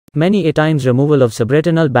Many a times removal of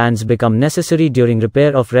subretinal bands become necessary during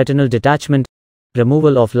repair of retinal detachment.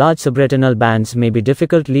 Removal of large subretinal bands may be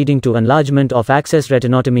difficult, leading to enlargement of axis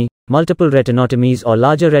retinotomy, multiple retinotomies or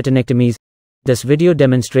larger retinectomies. This video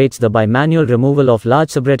demonstrates the bimanual removal of large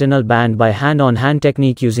subretinal band by hand-on-hand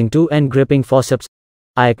technique using two end gripping forceps.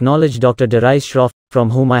 I acknowledge Dr. Daraius Shroff, from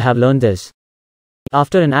whom I have learned this.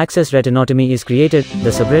 After an axis retinotomy is created, the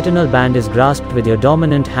subretinal band is grasped with your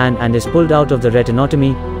dominant hand and is pulled out of the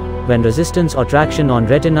retinotomy. When resistance or traction on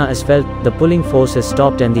retina is felt, the pulling force is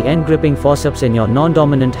stopped and the end gripping forceps in your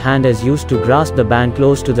non-dominant hand is used to grasp the band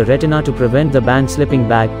close to the retina to prevent the band slipping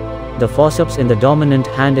back. The forceps in the dominant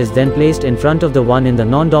hand is then placed in front of the one in the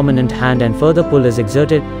non-dominant hand and further pull is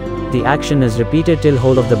exerted. The action is repeated till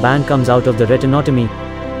whole of the band comes out of the retinotomy.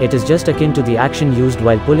 It is just akin to the action used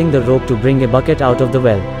while pulling the rope to bring a bucket out of the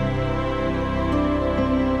well.